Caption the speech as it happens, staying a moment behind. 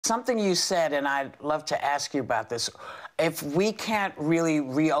Something you said, and I'd love to ask you about this. If we can't really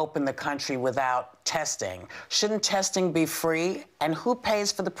reopen the country without testing, shouldn't testing be free? And who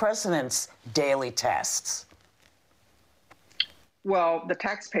pays for the president's daily tests? Well, the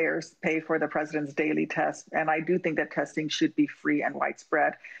taxpayers pay for the president's daily tests, and I do think that testing should be free and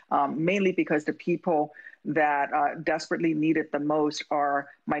widespread, mainly because the people that desperately need it the most are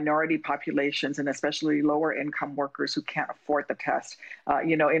minority populations and especially lower income workers who can't afford the test.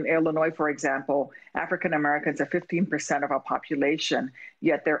 In Illinois, for example, African Americans are 15% of our population,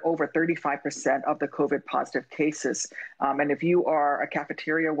 yet they're over 35% of the COVID positive cases. And if you are a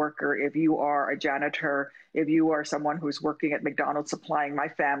cafeteria worker, if you are a janitor, if you are someone who's working at McDonald's supplying my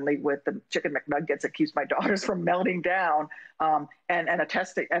family with the chicken McNuggets that keeps my daughters from melting down, and a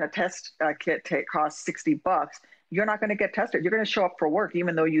test kit costs $60, you're not going to get tested. You're going to show up for work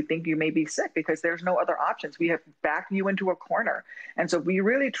even though you think you may be sick because there's no other options. We have backed you into a corner. And so we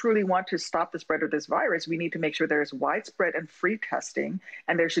really truly want to stop the spread of this virus. We need to make sure there's widespread and free testing,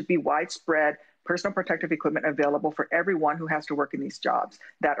 and there should be widespread personal protective equipment available for everyone who has to work in these jobs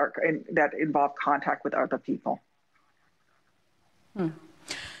that involve contact with other people.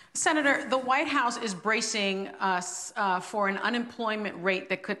 Senator, the White House is bracing us for an unemployment rate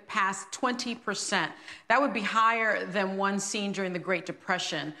that could pass 20%. That would be higher than one seen during the Great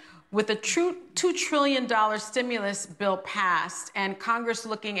Depression. With a true $2 trillion stimulus bill passed and Congress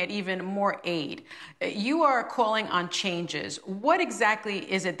looking at even more aid, you are calling on changes. What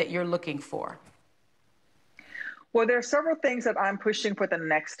exactly is it that you're looking for? Well, there are several things that I'm pushing for the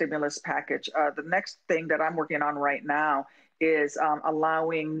next stimulus package. The next thing that I'm working on right now is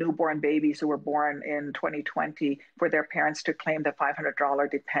allowing newborn babies who were born in 2020 for their parents to claim the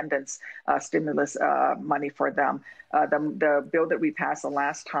 $500 dependence stimulus money for them. The bill that we passed the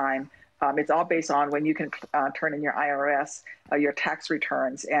last time, it's all based on when you can turn in your IRS, your tax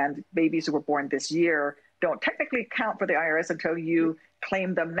returns, and babies who were born this year don't technically count for the IRS until you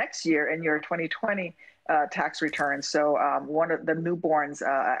claim them next year in your 2020 tax returns. So one of the Newborns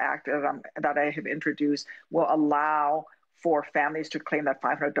Act that I have introduced will allow for families to claim that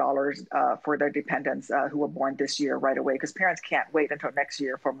 $500 for their dependents who were born this year right away, because parents can't wait until next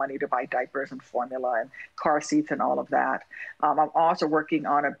year for money to buy diapers and formula and car seats and all of that. I'm also working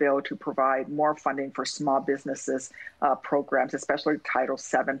on a bill to provide more funding for small businesses programs, especially Title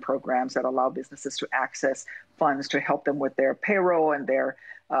VII programs that allow businesses to access funds to help them with their payroll and their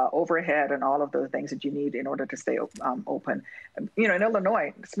overhead and all of those things that you need in order to stay open. In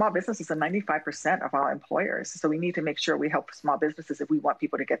Illinois, small businesses are 95% of our employers. So we need to make sure we help small businesses if we want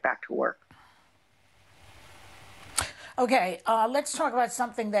people to get back to work. Okay, let's talk about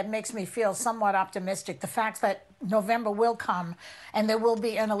something that makes me feel somewhat optimistic. The fact that November will come and there will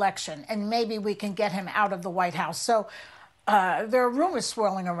be an election and maybe we can get him out of the White House. So there are rumors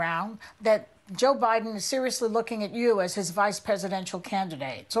swirling around that Joe Biden is seriously looking at you as his vice presidential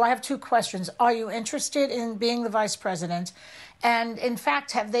candidate. So I have two questions. Are you interested in being the vice president? And in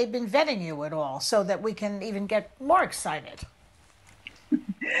fact, have they been vetting you at all so that we can even get more excited?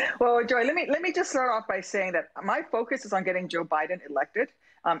 Well, Joy, let me just start off by saying that my focus is on getting Joe Biden elected.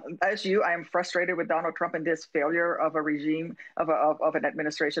 As you, I am frustrated with Donald Trump and this failure of a regime, of an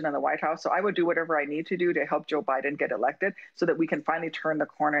administration in the White House. So I would do whatever I need to do to help Joe Biden get elected so that we can finally turn the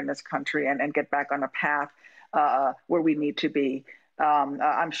corner in this country and get back on a path where we need to be.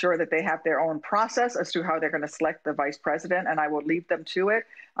 I'm sure that they have their own process as to how they're going to select the vice president, and I will leave them to it.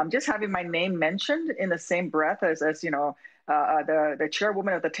 Just having my name mentioned in the same breath as the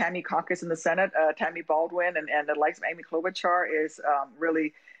chairwoman of the Tammy caucus in the Senate, Tammy Baldwin, and the likes of Amy Klobuchar is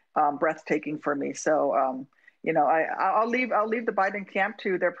really breathtaking for me. So, I'll leave the Biden camp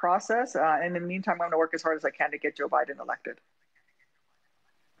to their process. And in the meantime, I'm going to work as hard as I can to get Joe Biden elected.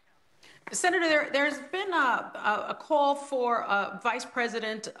 Senator, there's been a call for a vice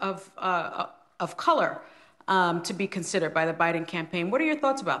president of color to be considered by the Biden campaign. What are your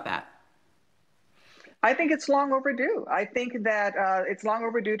thoughts about that? I think it's long overdue. I think that it's long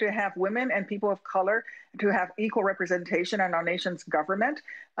overdue to have women and people of color to have equal representation in our nation's government.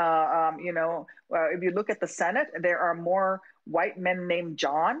 If you look at the Senate, there are more white men named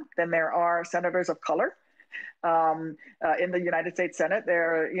John than there are senators of color. In the United States Senate,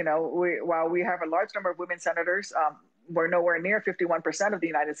 while we have a large number of women senators, we're nowhere near 51% of the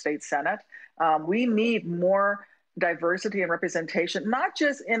United States Senate. We need more diversity and representation, not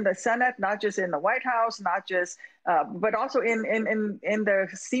just in the Senate, not just in the White House, but also in the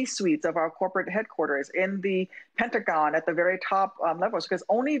C-suites of our corporate headquarters, in the Pentagon at the very top levels, because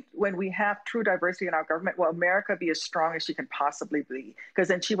only when we have true diversity in our government will America be as strong as she can possibly be, because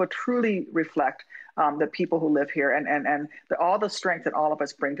then she will truly reflect the people who live here and all the strength that all of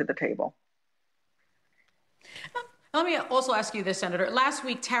us bring to the table. Let me also ask you this, Senator. Last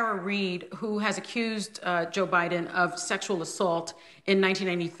week, Tara Reade, who has accused Joe Biden of sexual assault in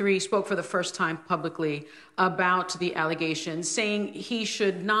 1993, spoke for the first time publicly about the allegations, saying he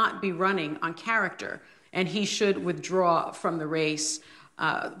should not be running on character and he should withdraw from the race.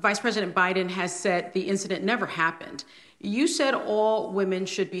 Vice President Biden has said the incident never happened. You said all women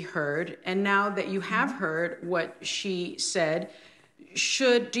should be heard, and now that you have heard what she said,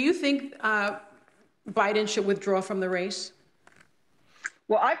 do you think Biden should withdraw from the race?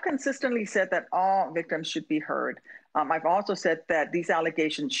 Well, I've consistently said that all victims should be heard. I've also said that these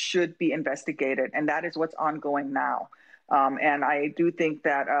allegations should be investigated, and that is what's ongoing now. And I do think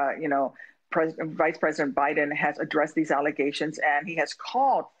that, Vice President Biden has addressed these allegations, and he has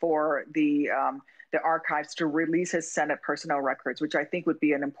called for the archives to release his Senate personnel records, which I think would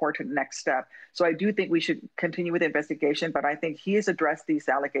be an important next step. So I do think we should continue with the investigation, but I think he has addressed these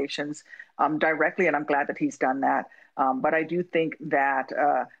allegations directly, and I'm glad that he's done that. But I do think that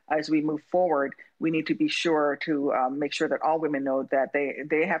as we move forward, we need to be sure to make sure that all women know that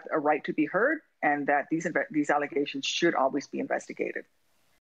they have a right to be heard and that these allegations should always be investigated.